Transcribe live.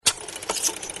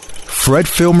Fred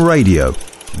Film Radio,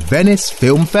 Venice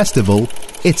Film Festival,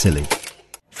 Italy.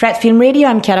 Fred Film Radio,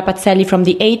 I'm Chiara Pazzelli from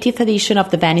the 80th edition of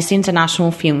the Venice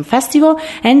International Film Festival,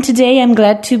 and today I'm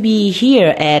glad to be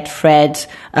here at Fred's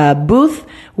booth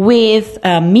with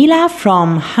Mila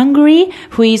from Hungary,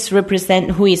 who is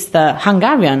the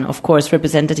Hungarian, of course,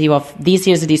 representative of this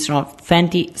year's edition of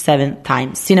 27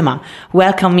 Times Cinema.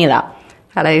 Welcome, Mila.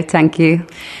 Hello, thank you.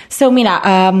 So,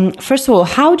 Mila, first of all,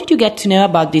 how did you get to know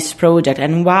about this project,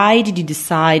 and why did you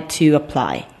decide to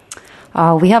apply?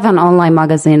 We have an online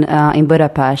magazine in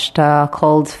Budapest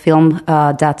called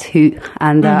Film.hu,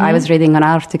 and I was reading an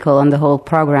article on the whole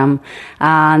program,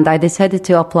 and I decided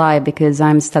to apply because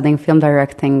I'm studying film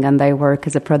directing and I work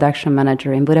as a production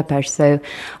manager in Budapest. So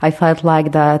I felt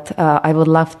like that I would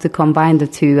love to combine the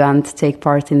two and take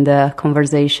part in the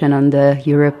conversation on the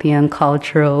European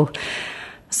cultural.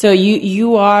 So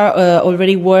you are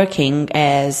already working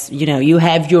as, you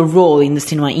have your role in the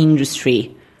cinema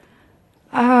industry.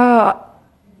 I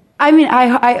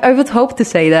would hope to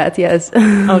say that, yes.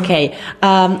 Okay.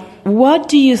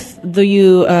 What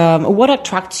what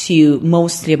attracts you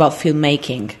mostly about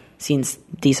filmmaking, since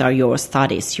these are your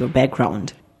studies, your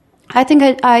background? I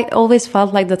think I always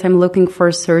felt like that I'm looking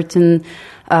for certain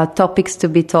topics to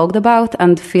be talked about,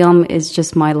 and film is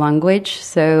just my language.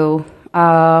 So,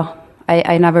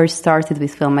 I never started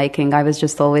with filmmaking. I was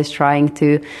just always trying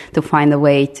to find a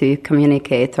way to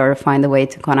communicate or find a way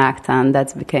to connect, and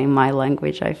that became my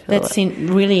language, I feel. That's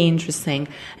really interesting.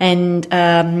 And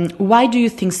why do you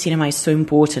think cinema is so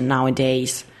important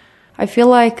nowadays? I feel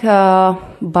like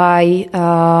by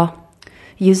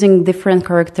using different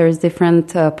characters,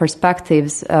 different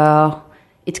perspectives,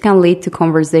 it can lead to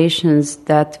conversations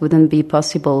that wouldn't be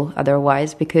possible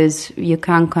otherwise, because you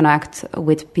can connect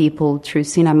with people through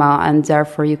cinema, and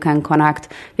therefore you can connect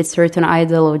with certain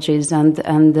ideologies, and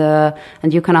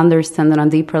you can understand on a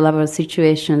deeper level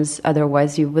situations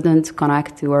otherwise you wouldn't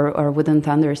connect to or wouldn't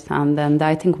understand. And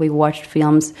I think we watched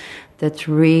films that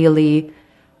really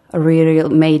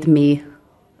made me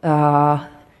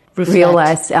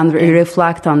realize and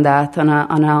reflect on that on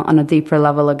a deeper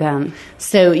level again.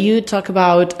 So you talk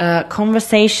about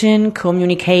conversation,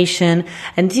 communication,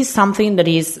 and this is something that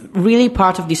is really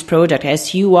part of this project,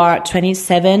 as you are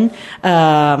 27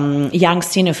 young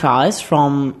cinephiles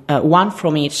from one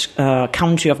from each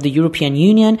country of the European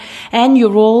Union, and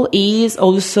your role is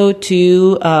also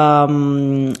to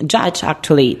judge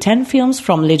actually 10 films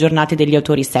from Le Giornate degli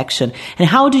Autori section. And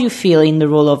how do you feel in the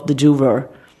role of the juror?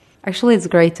 Actually, it's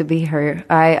great to be here.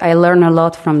 I learn a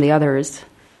lot from the others.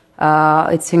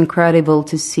 It's incredible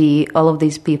to see all of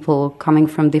these people coming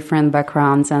from different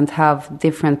backgrounds and have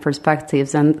different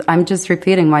perspectives. And I'm just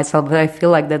repeating myself, but I feel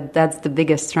like that's the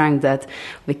biggest strength that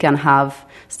we can have,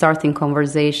 starting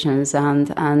conversations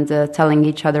and telling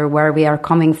each other where we are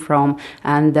coming from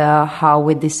and how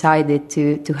we decided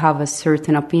to have a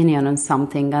certain opinion on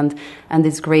something. And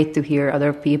it's great to hear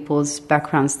other people's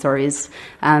background stories.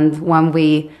 And when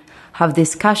we have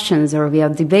discussions or we are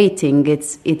debating,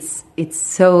 it's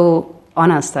so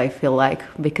honest, I feel like,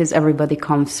 because everybody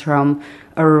comes from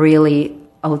a really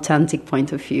authentic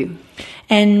point of view.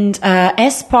 And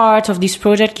as part of this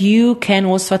project, you can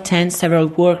also attend several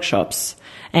workshops.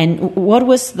 And what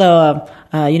was the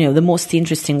most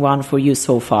interesting one for you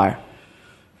so far?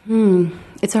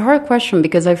 It's a hard question,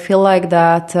 because I feel like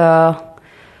that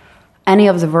any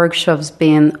of the workshops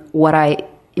been what I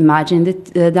imagined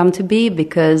them to be,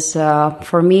 because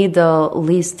for me the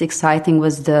least exciting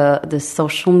was the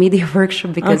social media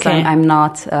workshop, because I'm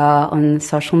not on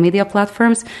social media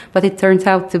platforms, but it turned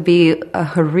out to be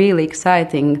really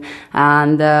exciting,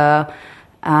 and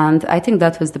I think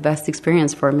that was the best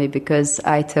experience for me, because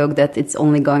I thought that it's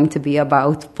only going to be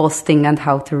about posting and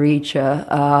how to reach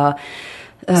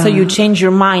so you change your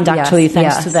mind, actually,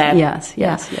 thanks to that. Yes.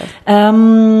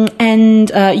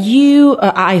 And you,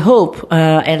 I hope,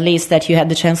 at least, that you had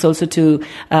the chance also to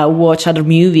watch other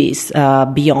movies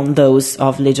beyond those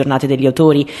of Le Giornate degli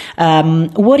Autori.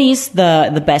 What is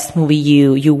the best movie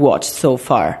you watched so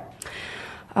far?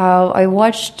 I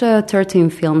watched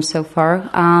 13 films so far.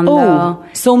 And,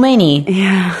 so many.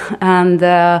 Yeah,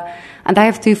 and I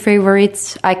have two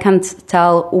favorites. I can't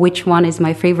tell which one is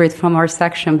my favorite from our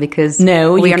section, because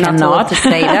we are not allowed to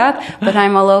say that. But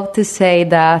I'm allowed to say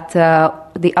that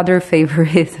the other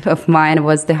favorite of mine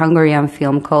was the Hungarian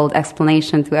film called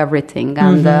Explanation to Everything.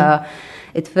 And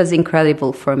it was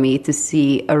incredible for me to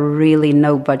see a really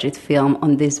no-budget film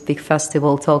on this big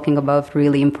festival talking about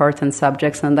really important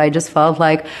subjects. And I just felt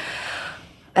like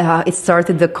it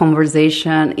started the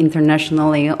conversation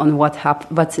internationally on what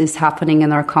is happening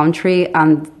in our country.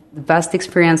 And the best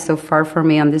experience so far for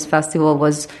me on this festival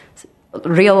was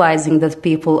realizing that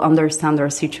people understand our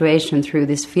situation through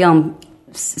this film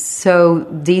so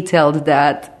detailed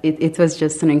that it was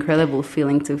just an incredible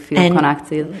feeling to feel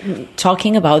connected.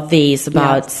 Talking about this,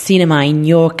 about cinema in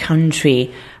your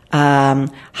country,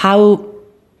 how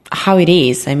it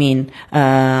is, I mean,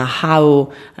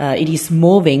 how it is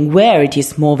moving, where it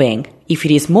is moving, if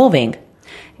it is moving.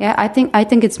 Yeah, I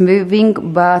think it's moving,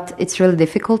 but it's really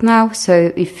difficult now.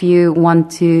 So if you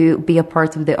want to be a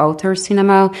part of the author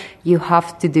cinema, you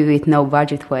have to do it no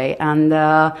budget way. And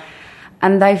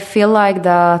I feel like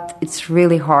that it's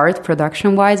really hard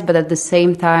production-wise, but at the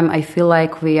same time, I feel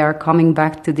like we are coming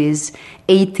back to this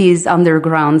 80s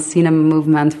underground cinema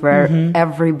movement where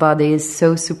everybody is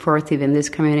so supportive in this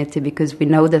community, because we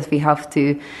know that we have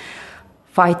to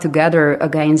fight together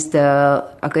against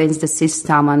the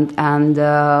system and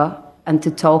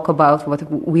to talk about what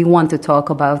we want to talk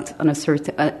about in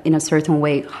a certain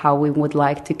way, how we would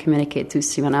like to communicate to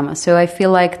cinema. So I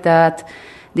feel like that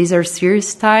these are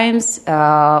serious times,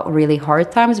 really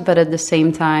hard times, but at the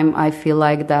same time, I feel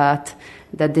like that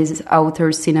this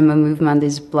outer cinema movement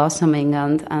is blossoming,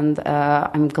 and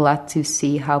I'm glad to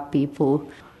see how people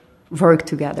work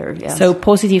together. Yes. So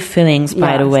positive feelings,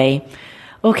 by the way.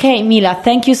 Okay, Mila,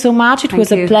 thank you so much. It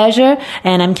was a pleasure.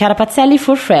 And I'm Chiara Pazzelli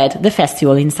for Fred, the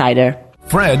Festival Insider.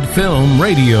 Fred Film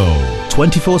Radio.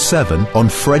 24/7 on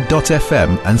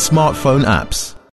Fred.fm and smartphone apps.